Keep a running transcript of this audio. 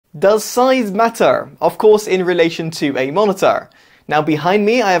Does size matter? Of course, in relation to a monitor. Now behind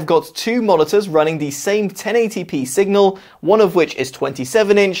me I have got two monitors running the same 1080p signal, one of which is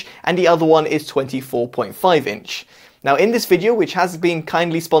 27 inch and the other one is 24.5 inch. Now in this video, which has been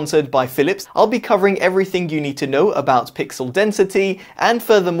kindly sponsored by Philips, I'll be covering everything you need to know about pixel density and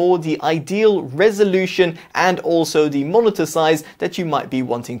furthermore the ideal resolution and also the monitor size that you might be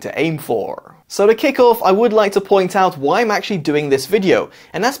wanting to aim for. So to kick off, I would like to point out why I'm actually doing this video,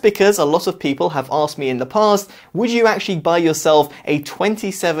 and that's because a lot of people have asked me in the past, would you actually buy yourself a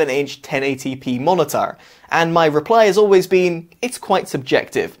 27-inch 1080p monitor? And my reply has always been, it's quite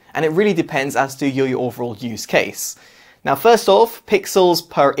subjective, and it really depends as to your overall use case. Now first off, pixels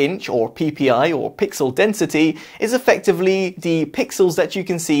per inch or PPI or pixel density is effectively the pixels that you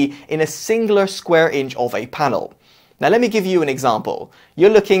can see in a singular square inch of a panel. Now let me give you an example. You're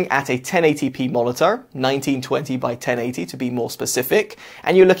looking at a 1080p monitor, 1920 by 1080 to be more specific,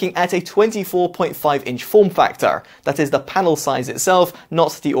 and you're looking at a 24.5 inch form factor. That is the panel size itself,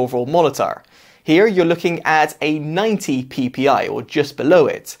 not the overall monitor. Here you're looking at a 90 PPI or just below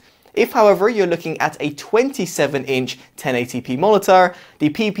it. If, however, you're looking at a 27-inch 1080p monitor, the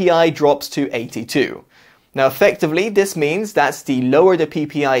PPI drops to 82. Now effectively, this means that the lower the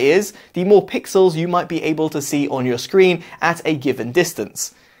PPI is, the more pixels you might be able to see on your screen at a given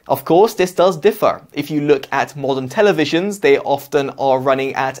distance. Of course, this does differ. If you look at modern televisions, they often are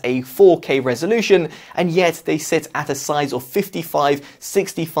running at a 4K resolution, and yet they sit at a size of 55,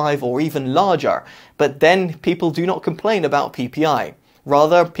 65 or even larger. But then people do not complain about PPI.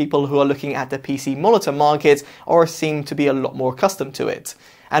 Rather, people who are looking at the PC monitor market seem to be a lot more accustomed to it.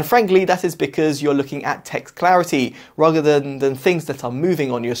 And frankly, that is because you're looking at text clarity rather than things that are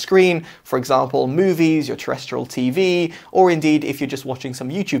moving on your screen. For example, movies, your terrestrial TV, or indeed if you're just watching some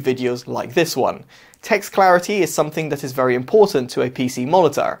YouTube videos like this one. Text clarity is something that is very important to a PC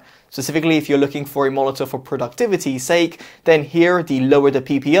monitor. Specifically, if you're looking for a monitor for productivity's sake, then here the lower the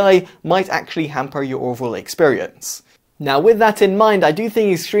PPI might actually hamper your overall experience. Now with that in mind, I do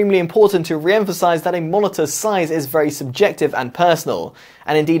think it's extremely important to re-emphasize that a monitor's size is very subjective and personal.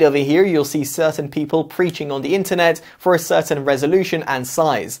 And indeed over here you'll see certain people preaching on the internet for a certain resolution and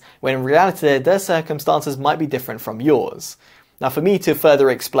size, when in reality their circumstances might be different from yours. Now for me to further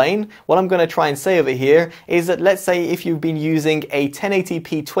explain, what I'm going to try and say over here is that let's say if you've been using a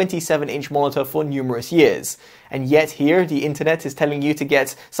 1080p 27-inch monitor for numerous years, and yet here the internet is telling you to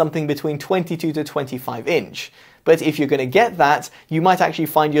get something between 22 to 25 inch. But if you're going to get that, you might actually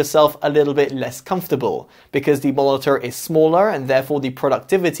find yourself a little bit less comfortable because the monitor is smaller and therefore the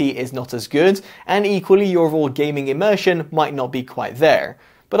productivity is not as good, and equally your overall gaming immersion might not be quite there.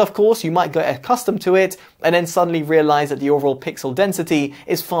 But of course you might get accustomed to it and then suddenly realize that the overall pixel density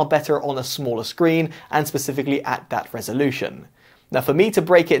is far better on a smaller screen and specifically at that resolution. Now for me to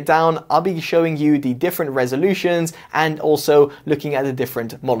break it down, I'll be showing you the different resolutions and also looking at the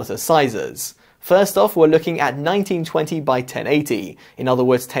different monitor sizes. First off, we're looking at 1920 by 1080, in other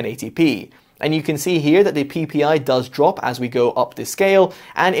words 1080p. And you can see here that the PPI does drop as we go up the scale,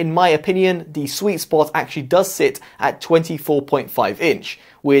 and in my opinion, the sweet spot actually does sit at 24.5 inch,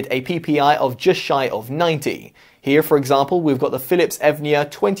 with a PPI of just shy of 90. Here, for example, we've got the Philips Evnia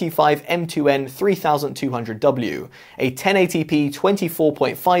 25 M2N 3200W, a 1080p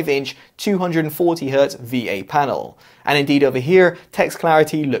 24.5 inch 240Hz VA panel. And indeed over here, text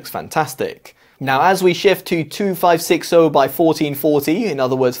clarity looks fantastic. Now as we shift to 2560 by 1440, in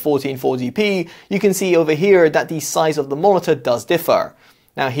other words 1440p, you can see over here that the size of the monitor does differ.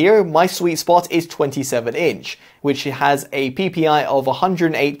 Now here, my sweet spot is 27 inch, which has a PPI of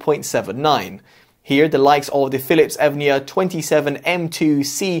 108.79. Here, the likes of the Philips Evnia 27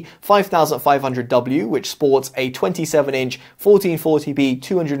 M2C 5500W, which sports a 27-inch 1440p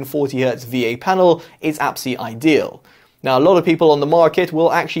 240Hz VA panel, is absolutely ideal. Now, a lot of people on the market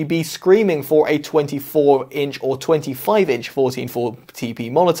will actually be screaming for a 24-inch or 25-inch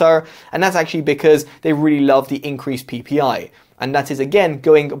 1440p monitor, and that's actually because they really love the increased PPI. And that is again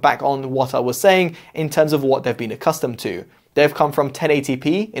going back on what I was saying in terms of what they've been accustomed to. They've come from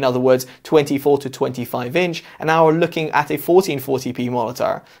 1080p, in other words 24 to 25 inch, and now we're looking at a 1440p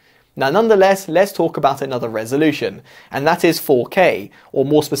monitor. Now nonetheless, let's talk about another resolution, and that is 4K, or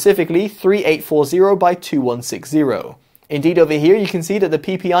more specifically 3840 by 2160. Indeed over here you can see that the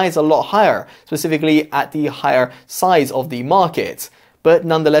PPI is a lot higher, specifically at the higher size of the market. But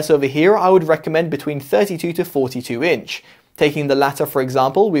nonetheless over here I would recommend between 32 to 42 inch. Taking the latter for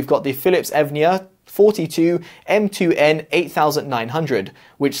example, we've got the Philips Evnia 42 M2N 8900,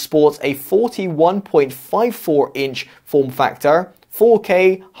 which sports a 41.54 inch form factor,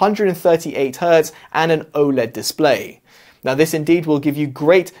 4K, 138Hz and an OLED display. Now this indeed will give you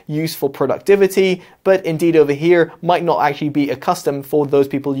great use for productivity, but indeed over here might not actually be accustomed for those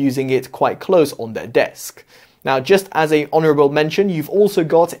people using it quite close on their desk. Now, just as an honorable mention, you've also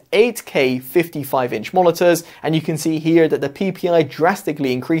got 8K 55-inch monitors, and you can see here that the PPI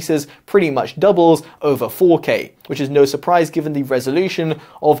drastically increases, pretty much doubles over 4K, which is no surprise given the resolution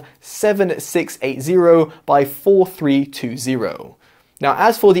of 7680 by 4320. Now,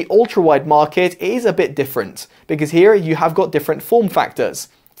 as for the ultra-wide market, it is a bit different, because here you have got different form factors.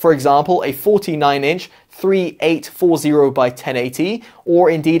 For example, a 49-inch 3840 by 1080, or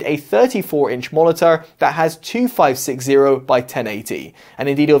indeed a 34-inch monitor that has 2560 by 1080. And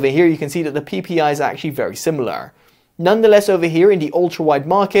indeed over here you can see that the PPI is actually very similar. Nonetheless, over here in the ultra-wide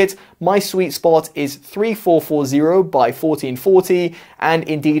market, my sweet spot is 3440 by 1440 and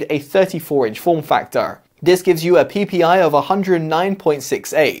indeed a 34-inch form factor. This gives you a PPI of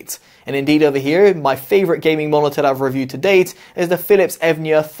 109.68. And indeed over here, my favorite gaming monitor that I've reviewed to date is the Philips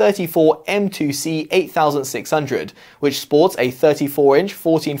Evnia 34 M2C 8600, which sports a 34-inch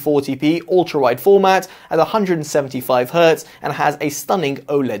 1440p ultra-wide format at 175Hz and has a stunning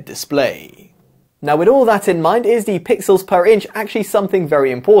OLED display. Now, with all that in mind, is the pixels per inch actually something very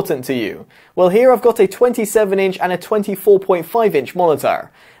important to you? Well, here I've got a 27-inch and a 24.5-inch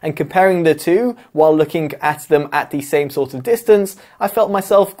monitor, and comparing the two, while looking at them at the same sort of distance, I felt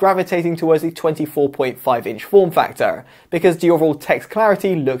myself gravitating towards the 24.5-inch form factor, because the overall text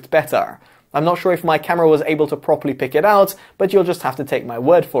clarity looked better. I'm not sure if my camera was able to properly pick it out, but you'll just have to take my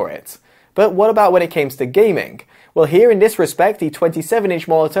word for it. But what about when it came to gaming? Well, here in this respect, the 27-inch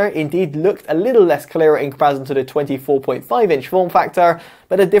monitor indeed looked a little less clear in comparison to the 24.5-inch form factor,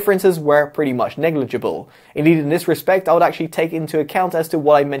 but the differences were pretty much negligible. Indeed, in this respect, I would actually take into account as to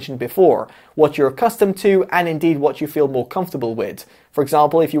what I mentioned before, what you're accustomed to, and indeed what you feel more comfortable with. For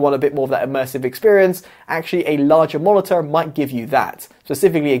example, if you want a bit more of that immersive experience, actually a larger monitor might give you that,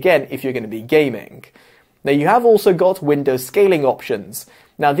 specifically again if you're going to be gaming. Now, you have also got window scaling options.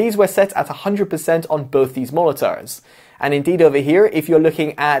 Now, these were set at 100% on both these monitors. And indeed over here, if you're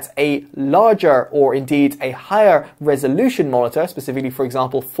looking at a larger or indeed a higher resolution monitor, specifically for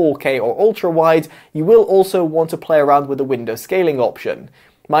example 4K or ultra-wide, you will also want to play around with the window scaling option.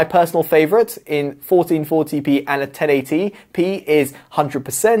 My personal favorite in 1440p and a 1080p is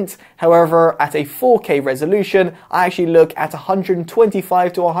 100%. However, at a 4K resolution, I actually look at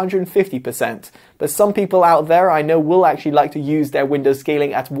 125 to 150%. But some people out there I know will actually like to use their window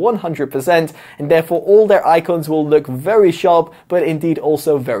scaling at 100%, and therefore all their icons will look very sharp, but indeed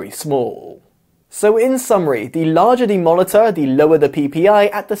also very small. So in summary, the larger the monitor, the lower the PPI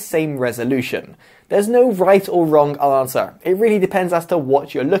at the same resolution. There's no right or wrong answer. It really depends as to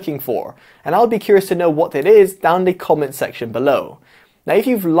what you're looking for. And I'll be curious to know what it is down in the comment section below. Now, if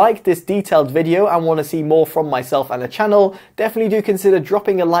you've liked this detailed video and want to see more from myself and the channel, definitely do consider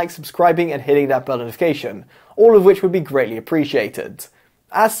dropping a like, subscribing and hitting that bell notification, all of which would be greatly appreciated.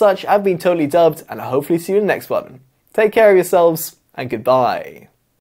 As such, I've been Totally Dubbed and I'll hopefully see you in the next one. Take care of yourselves and goodbye.